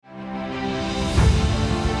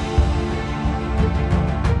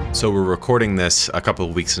So we're recording this a couple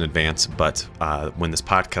of weeks in advance, but when this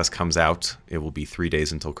podcast comes out, it will be 3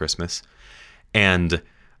 days until Christmas. And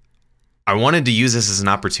I wanted to use this as an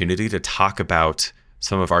opportunity to talk about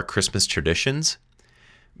some of our Christmas traditions,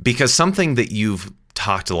 because something that you've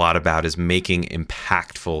talked a lot about is making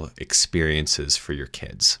impactful experiences for your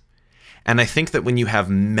kids. And I think that when you have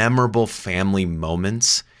memorable family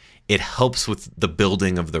moments, it helps with the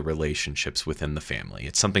building of the relationships within the family.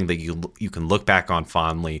 It's something that you can look back on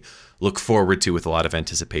fondly, look forward to with a lot of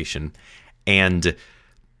anticipation. And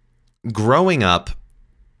growing up,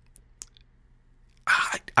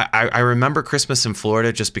 I remember Christmas in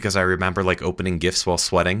Florida just because I remember like opening gifts while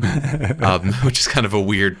sweating, which is kind of a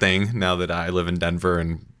weird thing now that I live in Denver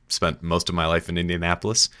and spent most of my life in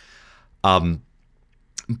Indianapolis.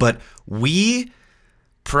 But we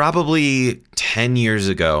probably 10 years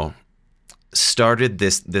ago started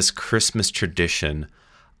this Christmas tradition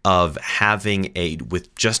of having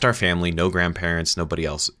with just our family, no grandparents, nobody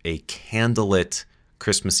else, a candlelit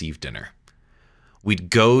Christmas Eve dinner. We'd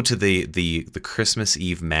go to the Christmas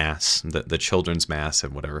Eve Mass, the children's Mass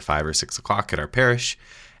at whatever, 5 or 6 o'clock at our parish,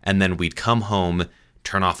 and then we'd come home,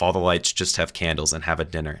 turn off all the lights, just have candles and have a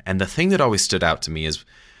dinner. And the thing that always stood out to me is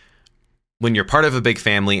when you're part of a big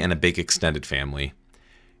family and a big extended family,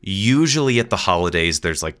 usually at the holidays,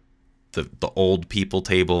 there's like the old people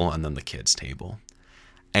table and then the kids table.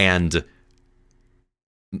 And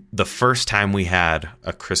the first time we had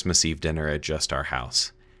a Christmas Eve dinner at just our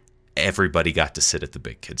house, everybody got to sit at the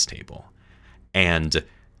big kids table. And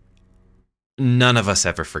none of us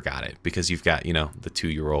ever forgot it because you've got, the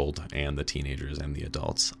 2-year-old and the teenagers and the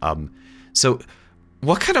adults. So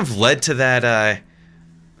what kind of led to that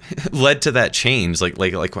change? Like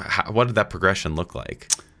what did that progression look like?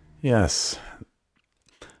 Yes.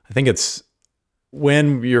 I think it's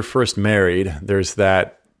when you're first married, there's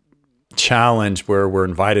that challenge where we're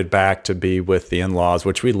invited back to be with the in-laws,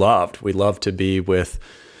 which we loved. We loved to be with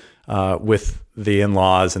the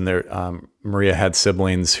in-laws, and Maria had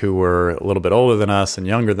siblings who were a little bit older than us and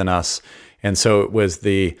younger than us. And so it was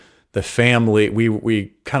the family.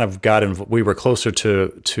 We kind of we were closer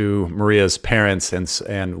to Maria's parents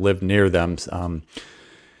and lived near them.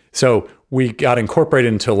 So we got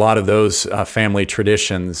incorporated into a lot of those family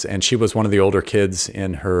traditions, and she was one of the older kids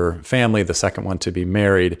in her family, the second one to be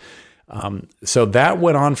married. So that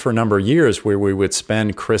went on for a number of years where we would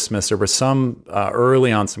spend Christmas. There were some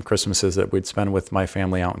early on some Christmases that we'd spend with my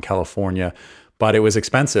family out in California, but it was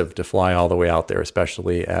expensive to fly all the way out there,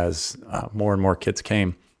 especially as more and more kids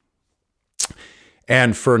came.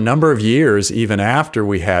 And for a number of years, even after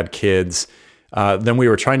we had kids, then we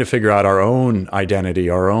were trying to figure out our own identity,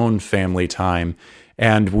 our own family time.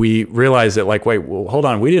 And we realized that hold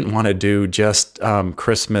on, we didn't want to do just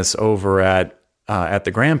Christmas over at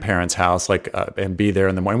the grandparents' house, and be there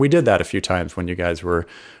in the morning. We did that a few times when you guys were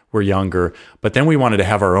younger, but then we wanted to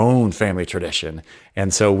have our own family tradition.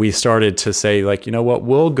 And so we started to say,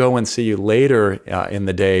 we'll go and see you later in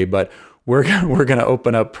the day, but we're going to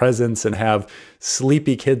open up presents and have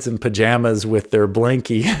sleepy kids in pajamas with their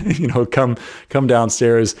blankie, come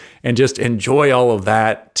downstairs and just enjoy all of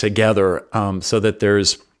that together, so that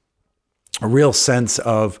there's a real sense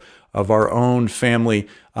of our own family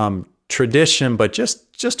tradition, but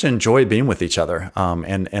just enjoy being with each other,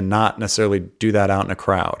 and not necessarily do that out in a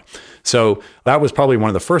crowd. So that was probably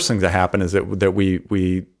one of the first things that happened, is that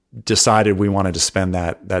we decided we wanted to spend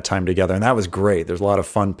that time together, and that was great. There's a lot of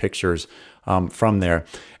fun pictures from there,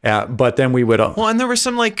 but then we would and there were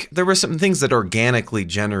some things that organically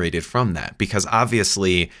generated from that, because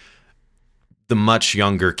obviously the much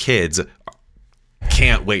younger kids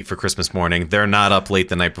can't wait for Christmas morning. They're not up late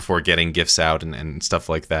the night before getting gifts out and stuff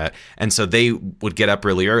like that. And so they would get up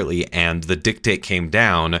really early, and the dictate came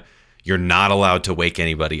down, you're not allowed to wake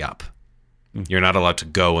anybody up. You're not allowed to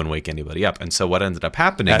go and wake anybody up. And so what ended up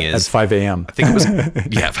happening is... At 5 a.m. I think it was...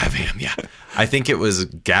 5 a.m., yeah. I think it was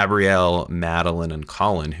Gabrielle, Madeline, and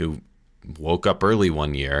Colin who woke up early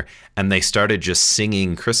one year, and they started just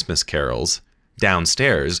singing Christmas carols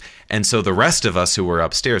downstairs. And so the rest of us who were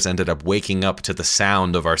upstairs ended up waking up to the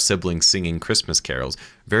sound of our siblings singing Christmas carols.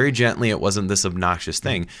 Very gently, it wasn't this obnoxious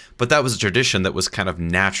thing. But that was a tradition that was kind of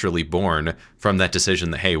naturally born from that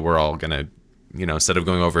decision that, hey, we're all going to, instead of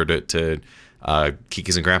going over to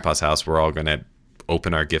Kiki's and Grandpa's house, we're all going to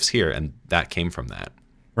open our gifts here. And that came from that.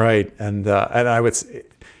 Right. And I would say,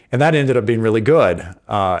 and that ended up being really good.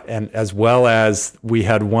 And as well as we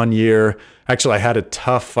had one year, actually I had a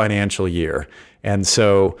tough financial year. And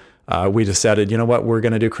so we decided, you know what, we're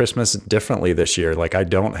going to do Christmas differently this year. Like, I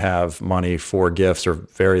don't have money for gifts, or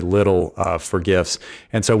very little for gifts.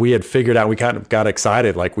 And so we had figured out, we kind of got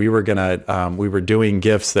excited. Like, we were doing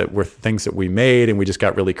gifts that were things that we made, and we just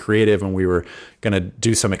got really creative, and we were going to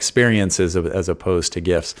do some experiences as opposed to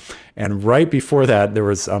gifts. And right before that, there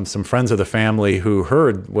was some friends of the family who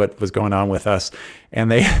heard what was going on with us, and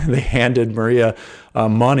they handed Maria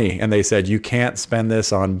money, and they said, you can't spend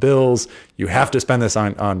this on bills. You have to spend this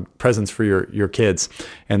on presents for your kids.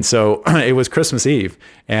 And so it was Christmas Eve,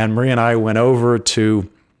 and Maria and I went over to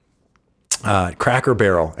Cracker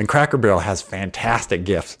Barrel, and Cracker Barrel has fantastic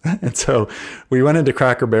gifts. And so we went into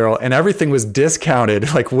Cracker Barrel, and everything was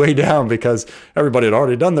discounted, like way down, because everybody had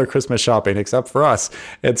already done their Christmas shopping except for us.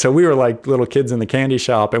 And so we were like little kids in the candy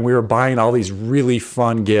shop, and we were buying all these really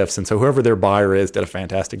fun gifts. And so whoever their buyer is did a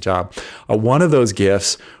fantastic job. One of those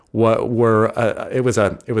gifts it was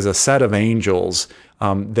a set of angels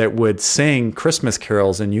that would sing Christmas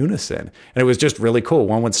carols in unison, and it was just really cool.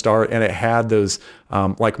 One would start, and it had those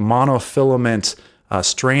like monofilament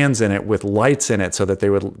strands in it with lights in it, so that they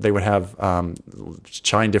would have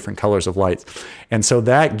shine different colors of lights. And so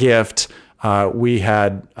that gift, we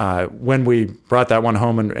had when we brought that one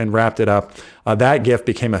home and wrapped it up, that gift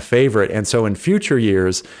became a favorite. And so in future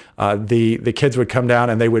years, the kids would come down,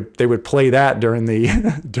 and they would play that during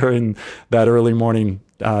during that early morning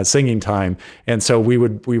singing time. And so we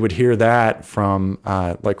would hear that from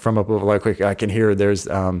above, like I can hear there's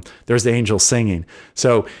the angels singing.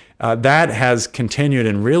 So that has continued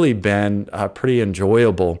and really been pretty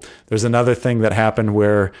enjoyable. There's another thing that happened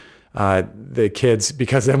where the kids,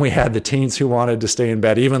 because then we had the teens who wanted to stay in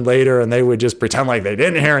bed even later, and they would just pretend like they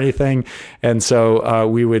didn't hear anything. And so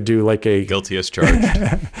we would do like a guilty as charged.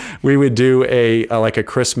 We would do a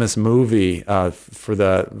Christmas movie for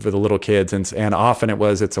the little kids, and often it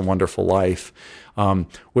was It's a Wonderful Life.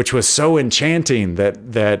 Which was so enchanting that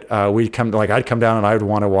I'd come down and I would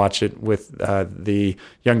want to watch it with the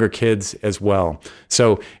younger kids as well.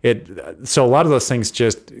 So a lot of those things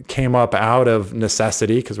just came up out of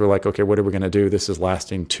necessity, because we're like, okay, what are we going to do? This is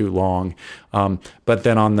lasting too long. But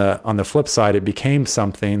then on the flip side, it became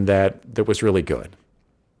something that was really good.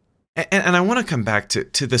 And I want to come back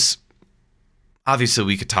to this. Obviously,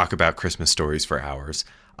 we could talk about Christmas stories for hours.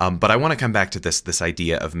 But I want to come back to this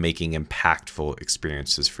idea of making impactful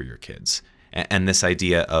experiences for your kids, and this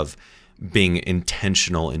idea of being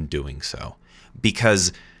intentional in doing so.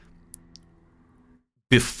 Because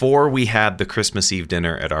before we had the Christmas Eve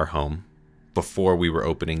dinner at our home, before we were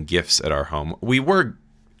opening gifts at our home, we were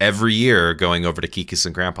every year going over to Kiki's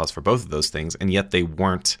and Grandpa's for both of those things, and yet they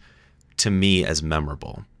weren't, to me, as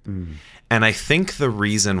memorable. Mm. And I think the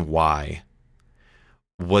reason why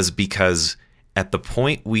was because at the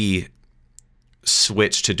point we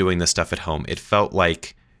switched to doing this stuff at home, it felt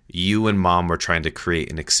like you and Mom were trying to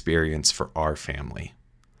create an experience for our family,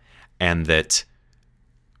 and that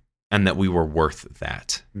we were worth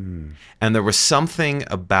that. Mm. And there was something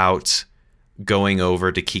about going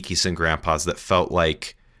over to Kiki's and Grandpa's that felt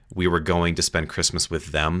like we were going to spend Christmas with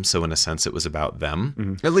them. So in a sense, it was about them.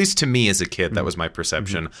 Mm-hmm. At least to me as a kid, that was my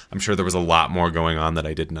perception. Mm-hmm. I'm sure there was a lot more going on that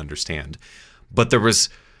I didn't understand. But there was,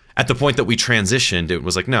 at the point that we transitioned, it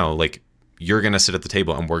was like, no, like, you're going to sit at the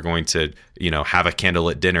table and we're going to, have a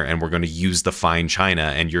candlelit dinner, and we're going to use the fine china,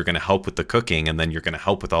 and you're going to help with the cooking, and then you're going to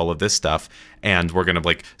help with all of this stuff. And we're going to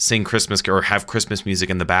like sing Christmas or have Christmas music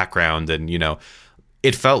in the background. And,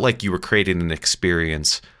 it felt like you were creating an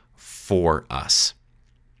experience for us.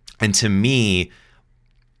 And to me,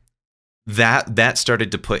 that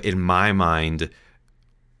started to put in my mind,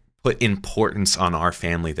 put importance on our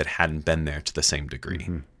family that hadn't been there to the same degree.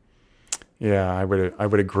 Mm-hmm. Yeah, I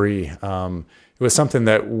would agree. It was something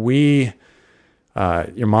that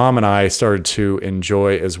your mom and I started to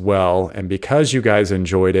enjoy as well, and because you guys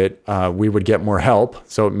enjoyed it, we would get more help,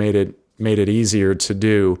 so it made it easier to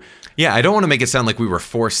do. Yeah, I don't want to make it sound like we were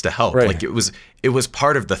forced to help. Right. Like it was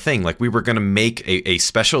part of the thing. Like we were going to make a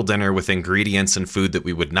special dinner with ingredients and food that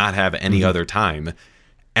we would not have any other time.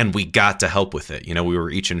 And we got to help with it. We were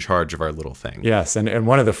each in charge of our little thing. Yes, and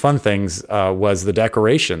one of the fun things was the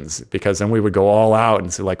decorations, because then we would go all out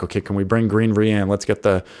and say, like, okay, can we bring greenery in? Let's get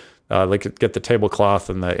the tablecloth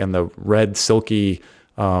and the red silky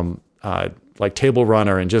like table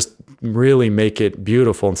runner, and just really make it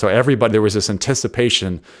beautiful. And so there was this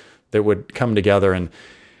anticipation that would come together, and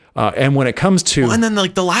when it comes to... Well, and then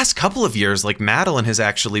like the last couple of years, like Madeline has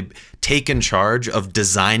actually taken charge of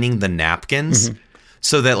designing the napkins. Mm-hmm.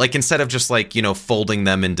 so that like instead of just like, you know, folding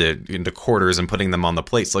them into quarters and putting them on the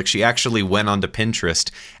plates, like she actually went onto Pinterest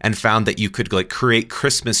and found that you could like create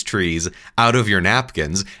Christmas trees out of your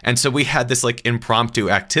napkins. And so we had this like impromptu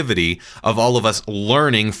activity of all of us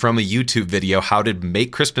learning from a YouTube video how to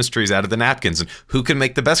make Christmas trees out of the napkins and who can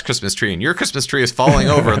make the best Christmas tree. And your Christmas tree is falling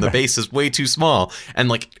over and the base is way too small. And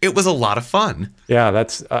like it was a lot of fun. Yeah,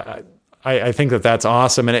 that's I think that's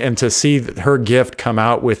awesome, and to see her gift come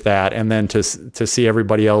out with that, and then to see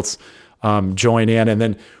everybody else join in, and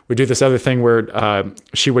then we do this other thing where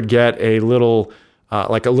she would get a little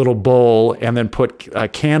like a little bowl, and then put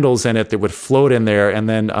candles in it that would float in there, and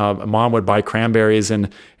then Mom would buy cranberries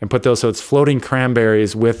and put those, so it's floating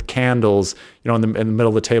cranberries with candles, you know, in the middle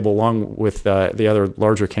of the table, along with the other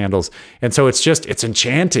larger candles, and so it's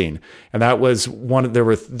enchanting. And that was one. There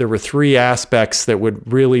were three aspects that would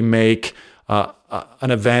really make an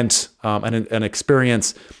event, an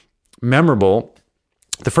experience memorable.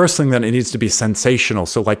 The first thing, that it needs to be sensational.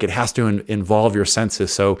 So like it has to involve your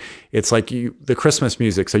senses. So it's like the Christmas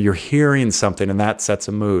music. So you're hearing something and that sets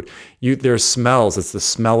a mood. There's smells. It's the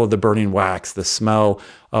smell of the burning wax, the smell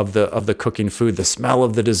of the cooking food, the smell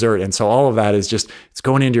of the dessert. And so all of that is just, it's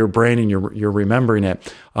going into your brain and you're remembering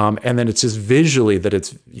it. And then it's just visually that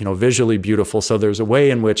it's, you know, visually beautiful. So there's a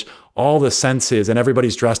way in which all the senses, and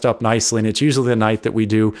everybody's dressed up nicely. And it's usually the night that we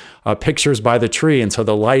do pictures by the tree. And so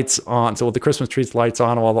the lights on, so the Christmas tree's lights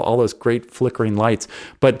on, all those great flickering lights.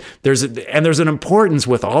 But there's an importance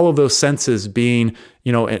with all of those senses being,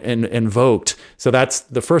 you know, invoked. So that's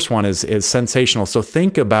the first one is sensational. So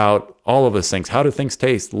think about all of those things. How do things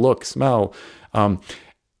taste, look, smell?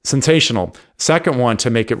 Sensational. Second one, to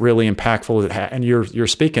make it really impactful, and you're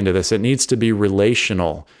speaking to this, it needs to be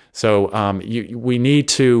relational. So it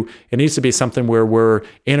needs to be something where we're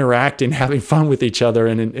interacting, having fun with each other,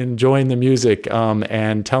 and enjoying the music,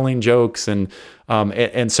 and telling jokes, and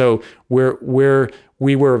so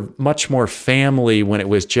we were much more family when it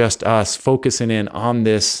was just us focusing in on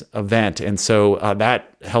this event. And so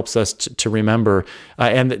that helps us to remember,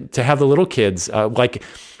 and to have the little kids, like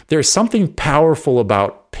there's something powerful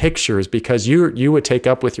about pictures, because you would take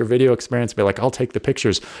up with your video experience and be like, I'll take the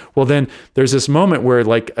pictures. Well, then there's this moment where,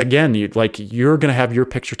 like, again, you're going to have your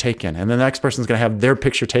picture taken, and the next person's going to have their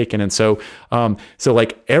picture taken. And so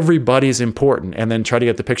like everybody's important, and then try to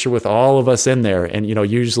get the picture with all of us in there. And, you know,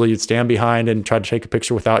 usually you'd stand behind and try to take a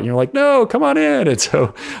picture without, and you're like, no, come on in. And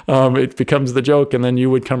so it becomes the joke, and then you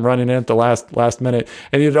would come running in at the last minute,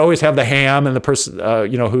 and you'd always have the ham and the person,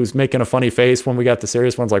 you know, who's making a funny face when we got the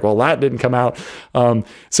serious ones, like, well, that didn't come out.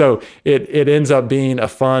 So it ends up being a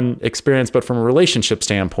fun experience, but from a relationship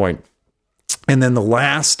standpoint. And then the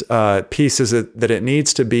last piece is that it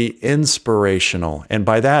needs to be inspirational. And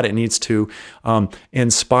by that, it needs to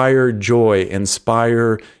inspire joy,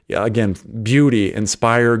 inspire, again, beauty,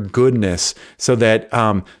 inspire goodness, so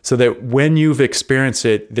that when you've experienced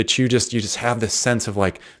it, that you just have this sense of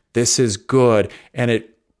like, this is good. And it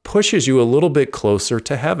pushes you a little bit closer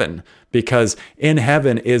to heaven, because in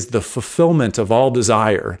heaven is the fulfillment of all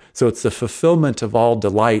desire. So it's the fulfillment of all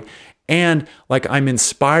delight. And like, I'm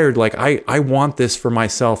inspired, like I want this for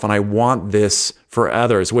myself, and I want this for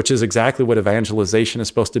others, which is exactly what evangelization is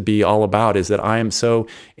supposed to be all about, is that I am so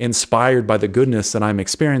inspired by the goodness that I'm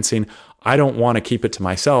experiencing. I don't want to keep it to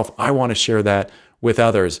myself. I want to share that with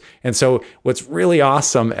others. And so what's really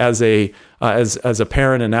awesome as a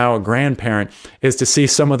parent and now a grandparent is to see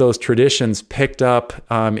some of those traditions picked up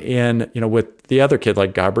in, you know, with the other kid,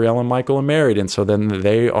 like Gabrielle and Michael are married. And so then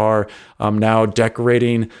they are now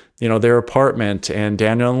decorating, you know, their apartment, and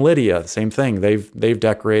Daniel and Lydia, same thing. They've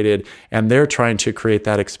decorated, and they're trying to create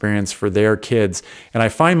that experience for their kids. And I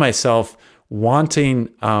find myself wanting,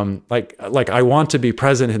 like I want to be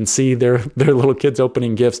present and see their little kids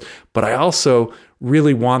opening gifts, but I also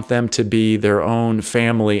really want them to be their own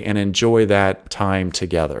family and enjoy that time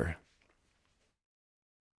together.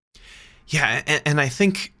 Yeah, and I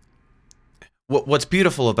think what's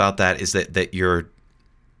beautiful about that is that you're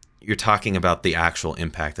talking about the actual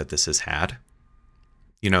impact that this has had.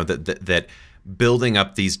 You know, that building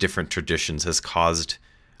up these different traditions has caused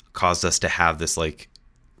us to have this, like,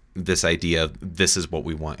 this idea of this is what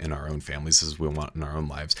we want in our own families, this is what we want in our own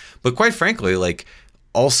lives. But quite frankly, like,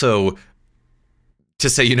 also to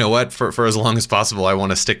say, you know what, for as long as possible, I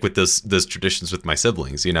want to stick with those traditions with my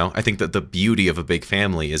siblings. You know, I think that the beauty of a big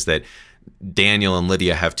family is that Daniel and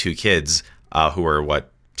Lydia have two kids who are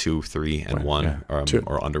 2, 3, and 1, yeah.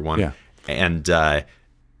 Or under 1, yeah.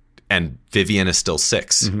 And Vivian is still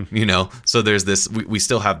 6. Mm-hmm. You know, so there's this. We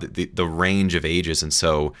still have the range of ages, and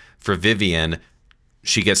so for Vivian,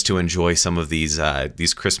 she gets to enjoy some of these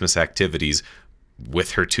Christmas activities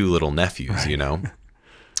with her 2 little nephews. Right. You know.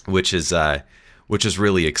 which is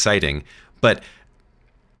really exciting. But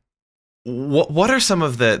what are some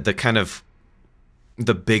of the kind of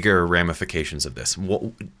the bigger ramifications of this?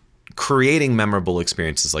 Creating memorable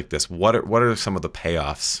experiences like this, what are some of the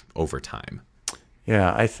payoffs over time?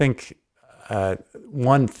 Yeah, I think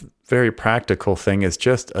one very practical thing is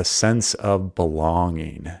just a sense of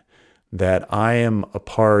belonging, that I am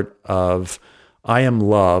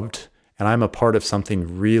loved, and I'm a part of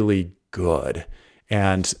something really good.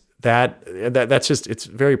 And that's just, it's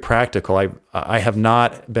very practical. I have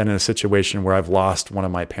not been in a situation where I've lost one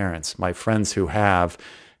of my parents. My friends who have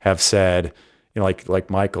said, like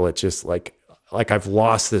Michael, it's just like I've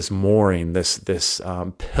lost this mooring, this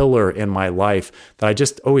pillar in my life that I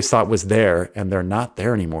just always thought was there, and they're not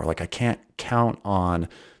there anymore. Like I can't count on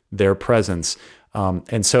their presence.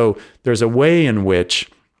 And so there's a way in which,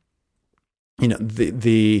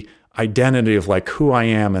 the identity of like who I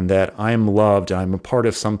am and that I'm loved and I'm a part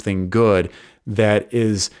of something good that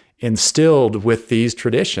is instilled with these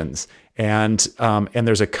traditions. And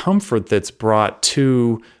there's a comfort that's brought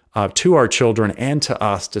to our children and to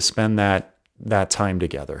us to spend that time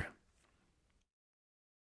together.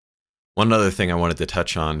 One other thing I wanted to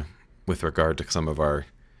touch on with regard to some of our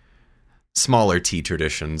smaller tea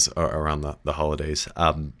traditions around the holidays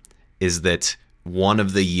is that one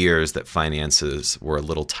of the years that finances were a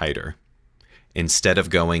little tighter, instead of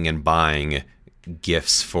going and buying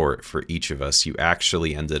gifts for each of us, you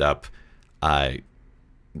actually ended up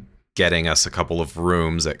getting us a couple of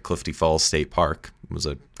rooms at Clifty Falls State Park. It was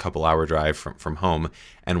a couple hour drive from home,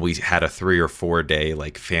 and we had a 3 or 4 day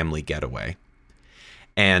like family getaway.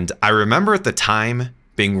 And I remember at the time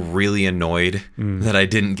being really annoyed that I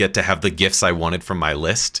didn't get to have the gifts I wanted from my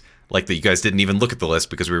list, like that you guys didn't even look at the list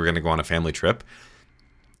because we were going to go on a family trip.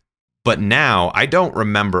 But now I don't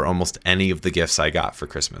remember almost any of the gifts I got for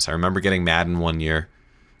Christmas. I remember getting Madden one year.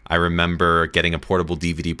 I remember getting a portable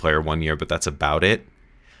DVD player one year, but that's about it.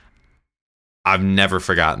 I've never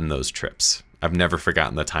forgotten those trips. I've never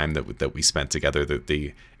forgotten the time that we spent together,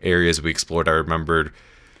 the areas we explored. I remember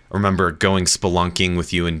going spelunking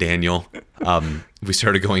with you and Daniel. We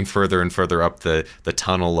started going further and further up the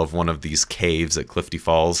tunnel of one of these caves at Clifty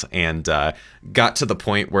Falls, and got to the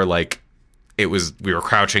point where like we were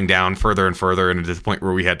crouching down further and further, and to the point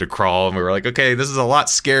where we had to crawl, and we were like, okay, this is a lot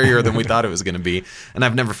scarier than we thought it was going to be. And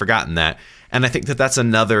I've never forgotten that. And I think that that's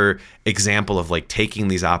another example of like taking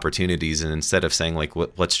these opportunities, and instead of saying like,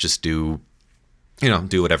 let's just do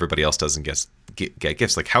what everybody else does and get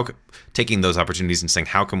gifts, like taking those opportunities and saying,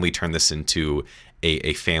 how can we turn this into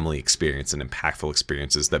a family experience, an impactful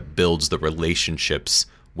experiences that builds the relationships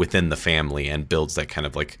within the family and builds that kind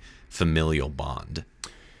of like familial bond.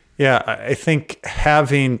 Yeah, I think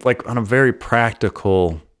having, like on a very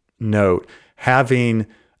practical note, having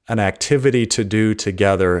an activity to do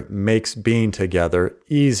together makes being together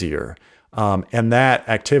easier. And that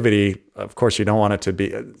activity, of course, you don't want it to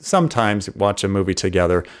be, sometimes watch a movie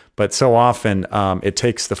together, but so often it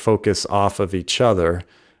takes the focus off of each other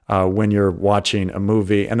when you're watching a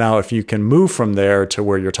movie. And now if you can move from there to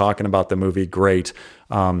where you're talking about the movie, great.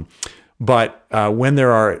 But when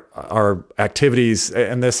there are activities,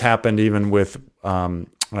 and this happened even with,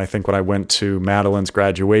 I think when I went to Madeline's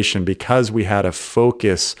graduation, because we had a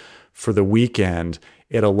focus for the weekend,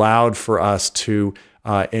 it allowed for us to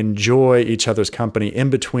enjoy each other's company in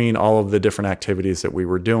between all of the different activities that we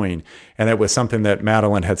were doing. And it was something that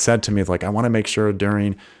Madeline had said to me, like, I want to make sure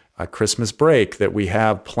during a Christmas break that we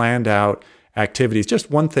have planned out activities,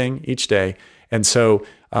 just one thing each day. And so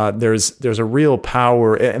there's a real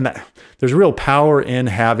power, and there's real power in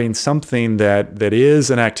having something that is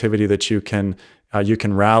an activity that you can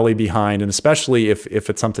rally behind, and especially if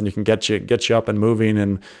it's something you can get you up and moving,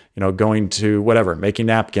 and going to whatever, making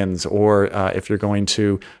napkins, or if you're going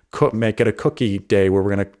to make it a cookie day where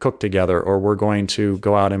we're going to cook together, or we're going to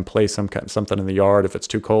go out and play something in the yard. If it's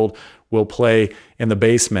too cold, we'll play in the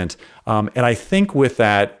basement. And I think with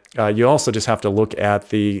that, you also just have to look at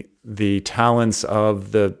the talents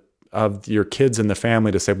of your kids in the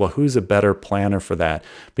family to say, well, who's a better planner for that?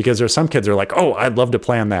 Because there's some kids who are like, oh, I'd love to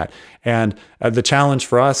plan that. And the challenge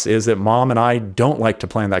for us is that Mom and I don't like to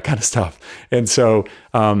plan that kind of stuff. And so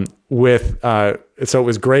so it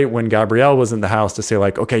was great when Gabrielle was in the house to say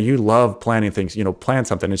like, okay, you love planning things, plan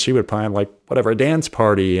something. And she would plan like whatever, a dance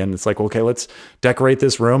party. And it's like, okay, let's decorate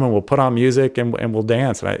this room and we'll put on music and we'll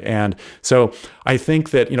dance. And so I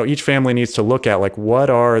think that, each family needs to look at like, what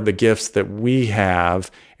are the gifts that we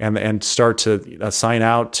have, and start to assign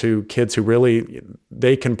out to kids who really,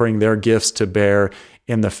 they can bring their gifts to bear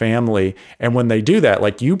in the family. And when they do that,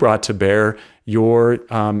 like you brought to bear your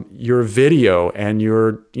video and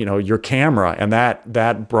your camera, and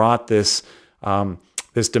that brought this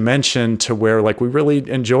this dimension to where like we really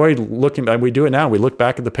enjoyed looking. We do it now. We look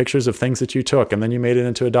back at the pictures of things that you took, and then you made it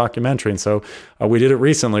into a documentary. And so we did it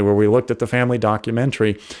recently where we looked at the family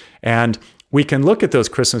documentary, and we can look at those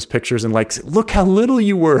Christmas pictures and like, look how little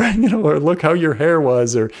you were, or look how your hair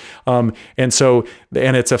was, and it's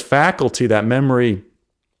a faculty, that memory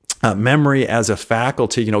as a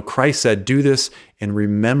faculty. Christ said, "Do this in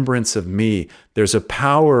remembrance of me." There's a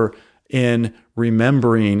power in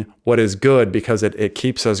remembering what is good because it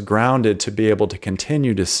keeps us grounded to be able to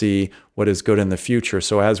continue to see what is good in the future.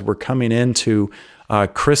 So as we're coming into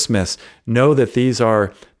Christmas, know that these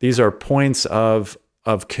are points of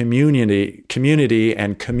community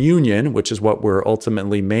and communion, which is what we're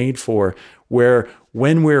ultimately made for, where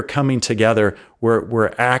when we're coming together,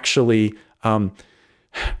 we're actually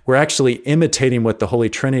imitating what the Holy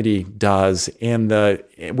Trinity does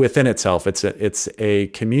within itself. It's a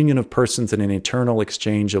communion of persons and an eternal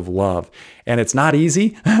exchange of love. And it's not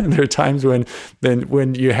easy. There are times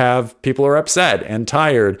when you have people are upset and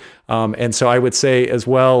tired. And so I would say as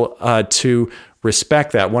well to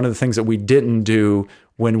respect that. One of the things that we didn't do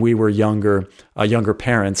when we were younger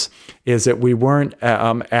parents is that we weren't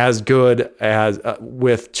as good as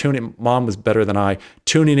with tuning. Mom was better than I,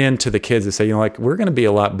 tuning in to the kids to say, we're going to be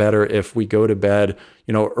a lot better if we go to bed,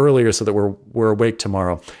 earlier so that we're awake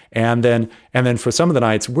tomorrow. And then for some of the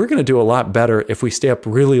nights, we're going to do a lot better if we stay up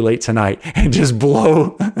really late tonight and just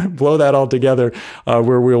blow that all together,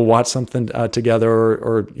 where we'll watch something together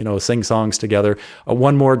or sing songs together.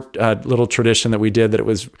 One more little tradition that we did that it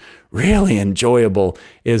was really enjoyable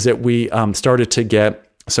is that we started to get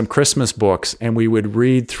some Christmas books, and we would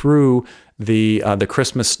read through the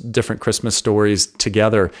different Christmas stories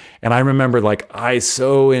together. And I remember I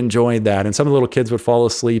so enjoyed that. And some of the little kids would fall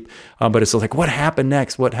asleep, but it's like, what happened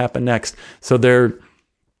next? What happened next? So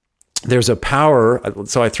there's a power.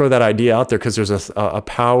 So I throw that idea out there because there's a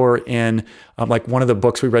power in, like one of the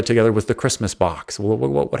books we read together was The Christmas Box. Well,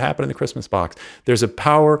 what happened in The Christmas Box? There's a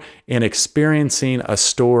power in experiencing a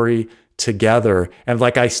story together. And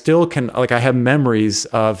I still can, I have memories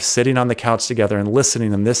of sitting on the couch together and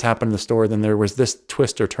listening, and this happened in the story, then there was this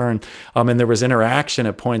twist or turn. And there was interaction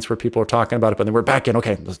at points where people were talking about it, but then we're back in,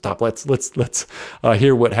 okay, let's stop. Let's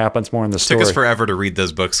hear what happens more in the story. It took us forever to read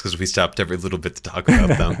those books because we stopped every little bit to talk about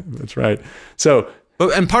them. That's right. So,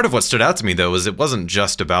 and part of what stood out to me, though, was it wasn't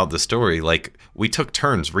just about the story. We took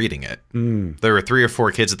turns reading it. There were 3 or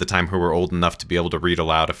 4 kids at the time who were old enough to be able to read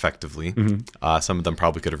aloud effectively. Mm-hmm. Some of them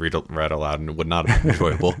probably could have read aloud and it would not have been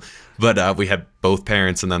enjoyable. But we had both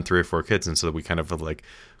parents and then 3 or 4 kids. And so we kind of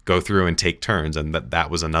go through and take turns. And that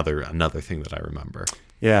was another thing that I remember.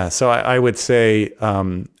 Yeah. So I would say,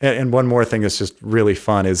 and one more thing that's just really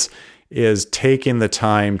fun is taking the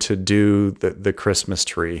time to do the Christmas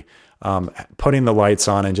tree. Putting the lights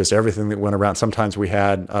on and just everything that went around. Sometimes we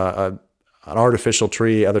had an artificial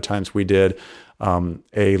tree. Other times we did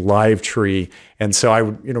a live tree. And so I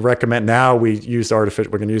would recommend, now we use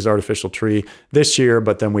artificial. We're going to use artificial tree this year,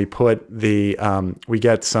 but then we put we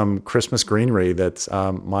get some Christmas greenery that's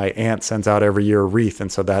my aunt sends out every year, a wreath,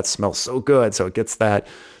 and so that smells so good. So it gets that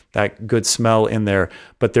good smell in there.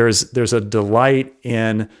 But there's a delight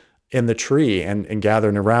in the tree and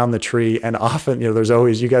gathering around the tree. And often, there's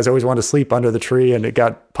always, you guys always want to sleep under the tree, and it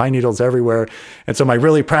got pine needles everywhere. And so my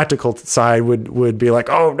really practical side would be like,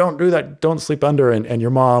 oh, don't do that. Don't sleep under. And your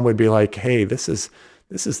mom would be like, hey, this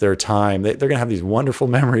is their time. They're going to have these wonderful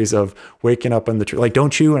memories of waking up in the tree.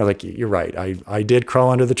 Don't you? And I was like, you're right. I did crawl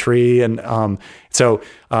under the tree. And so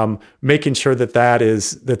making sure that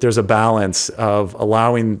there's a balance of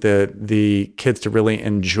allowing the kids to really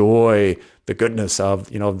enjoy the goodness of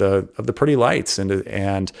the pretty lights and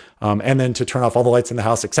then to turn off all the lights in the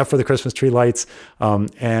house except for the Christmas tree lights,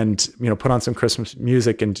 and put on some Christmas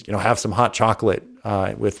music and have some hot chocolate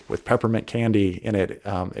with peppermint candy in it.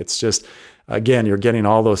 It's just, again, you're getting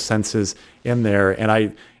all those senses in there,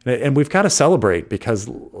 and we've got to celebrate because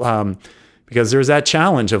there's that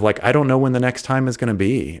challenge of I don't know when the next time is going to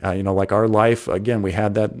be. Our life, again, we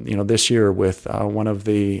had that, this year with one of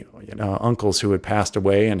the uncles who had passed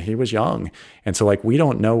away, and he was young. And so we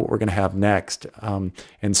don't know what we're going to have next.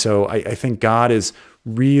 And so I think God is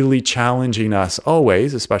really challenging us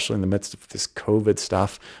always, especially in the midst of this COVID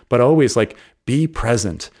stuff, but always be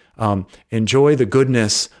present. Enjoy the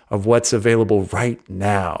goodness of what's available right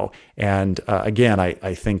now. And again,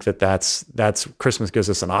 I think that's Christmas gives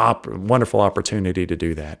us wonderful opportunity to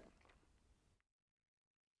do that.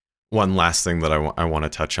 One last thing that I want to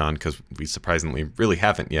touch on, because we surprisingly really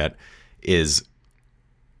haven't yet, is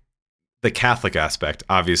the Catholic aspect,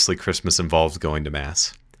 obviously Christmas involves going to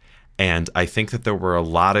Mass. And I think that there were a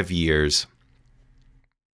lot of years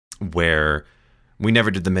where we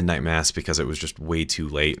never did the midnight Mass because it was just way too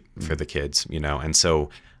late for the kids, and so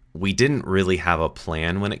we didn't really have a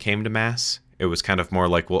plan when it came to Mass. It was kind of more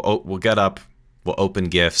like, we'll get up, we'll open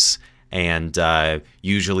gifts, and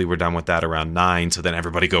usually we're done with that around 9, so then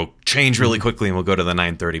everybody go change really quickly and we'll go to the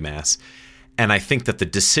 9:30 Mass. And I think that the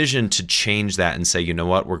decision to change that and say, you know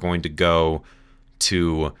what, we're going to go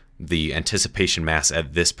to the anticipation Mass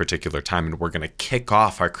at this particular time and we're going to kick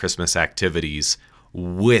off our Christmas activities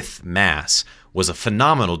with Mass was a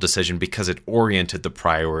phenomenal decision because it oriented the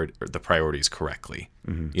priorities correctly.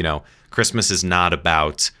 Christmas is not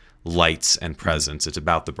about lights and presents. It's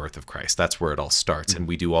about the birth of Christ. That's where it all starts. And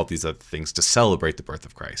we do all these other things to celebrate the birth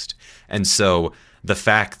of Christ. And so the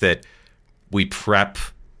fact that we prep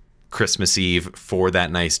Christmas Eve for that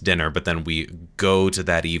nice dinner, but then we go to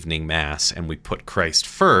that evening Mass and we put Christ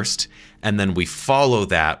first, and then we follow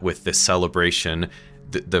that with this celebration,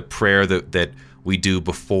 the prayer that we do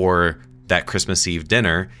before that Christmas Eve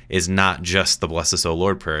dinner is not just the Bless Us, O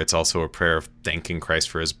Lord prayer. It's also a prayer of thanking Christ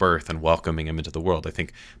for his birth and welcoming him into the world. I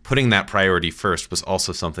think putting that priority first was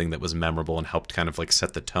also something that was memorable and helped kind of like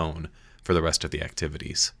set the tone for the rest of the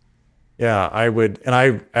activities. Yeah, I would. And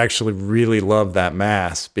I actually really love that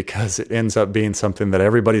Mass because it ends up being something that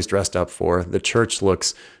everybody's dressed up for. The church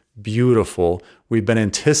looks beautiful. We've been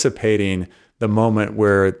anticipating the moment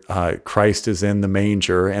where Christ is in the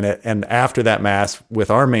manger. And after that Mass,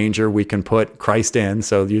 with our manger, we can put Christ in.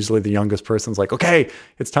 So usually the youngest person's like, okay,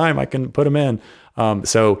 it's time, I can put him in.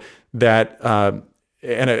 So that,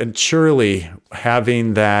 and surely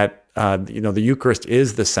having that, the Eucharist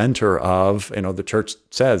is the center of, the church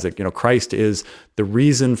says that, Christ is the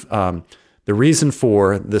reason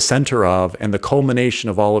for, the center of, and the culmination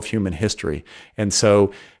of all of human history. And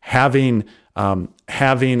so having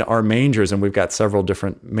our mangers, and we've got several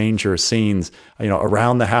different manger scenes,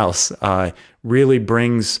 around the house, really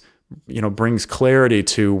brings clarity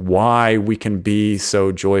to why we can be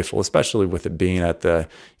so joyful, especially with it being at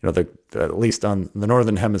at least on the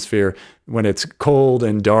Northern Hemisphere, when it's cold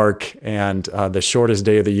and dark, and the shortest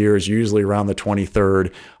day of the year is usually around the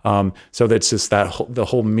 23rd. So that's just the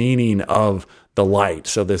whole meaning of the light.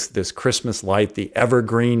 So this Christmas light, the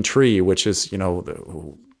evergreen tree, which is,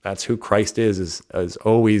 that's who Christ is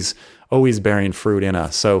always bearing fruit in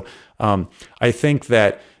us. So I think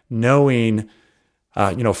that knowing,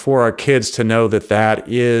 for our kids to know that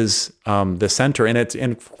is the center,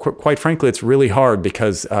 and quite frankly, it's really hard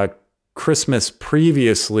because Christmas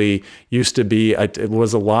previously used to be, it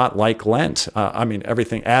was a lot like Lent.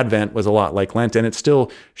 Everything, Advent was a lot like Lent, and it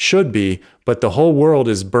still should be, but the whole world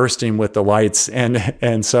is bursting with the lights.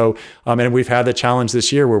 And so, and we've had the challenge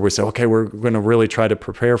this year where we say, okay, we're going to really try to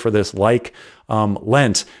prepare for this like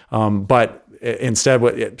Lent. But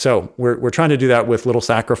instead, so we're trying to do that with little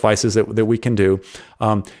sacrifices that we can do.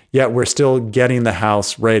 Yet we're still getting the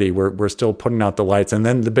house ready. We're still putting out the lights. And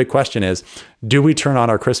then the big question is, do we turn on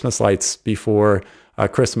our Christmas lights before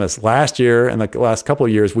Christmas? Last year and the last couple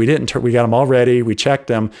of years, we didn't. We got them all ready. We checked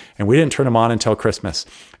them, and we didn't turn them on until Christmas.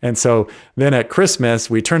 And so then at Christmas,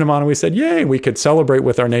 we turned them on and we said, yay, we could celebrate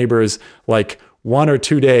with our neighbors like 1 or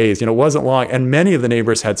 2 days, it wasn't long. And many of the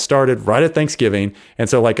neighbors had started right at Thanksgiving. And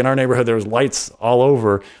so like in our neighborhood, there was lights all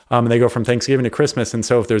over, and they go from Thanksgiving to Christmas. And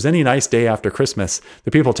so if there's any nice day after Christmas, the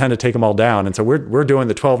people tend to take them all down. And so we're doing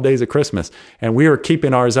the 12 days of Christmas, and we were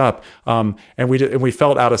keeping ours up. And we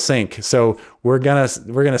felt out of sync. So we're going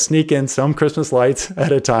to sneak in some Christmas lights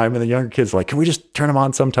at a time. And the younger kids are like, can we just turn them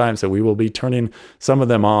on sometime? So we will be turning some of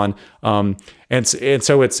them on. And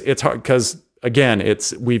so it's hard because, again,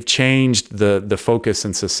 we've changed the focus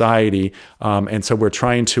in society, and so we're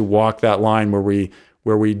trying to walk that line where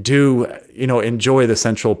we do enjoy the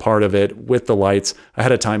central part of it with the lights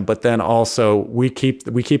ahead of time, but then also we keep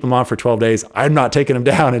them on for 12 days. I'm not taking them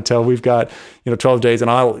down until we've got 12 days,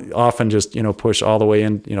 and I'll often just push all the way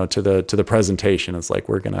in to the presentation. It's like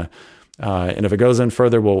we're gonna, and if it goes in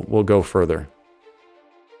further, we'll go further.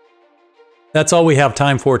 That's all we have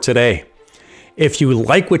time for today. If you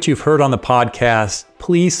like what you've heard on the podcast,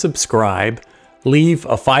 please subscribe, leave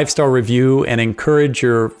a 5-star review, and encourage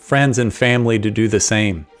your friends and family to do the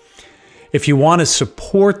same. If you want to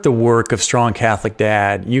support the work of Strong Catholic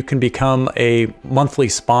Dad, you can become a monthly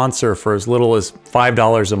sponsor for as little as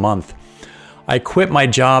 $5 a month. I quit my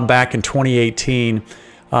job back in 2018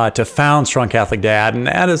 to found Strong Catholic Dad, and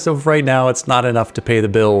as of right now, it's not enough to pay the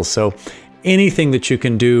bills. So anything that you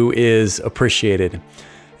can do is appreciated.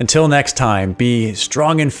 Until next time, be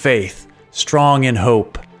strong in faith, strong in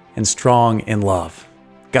hope, and strong in love.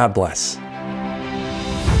 God bless.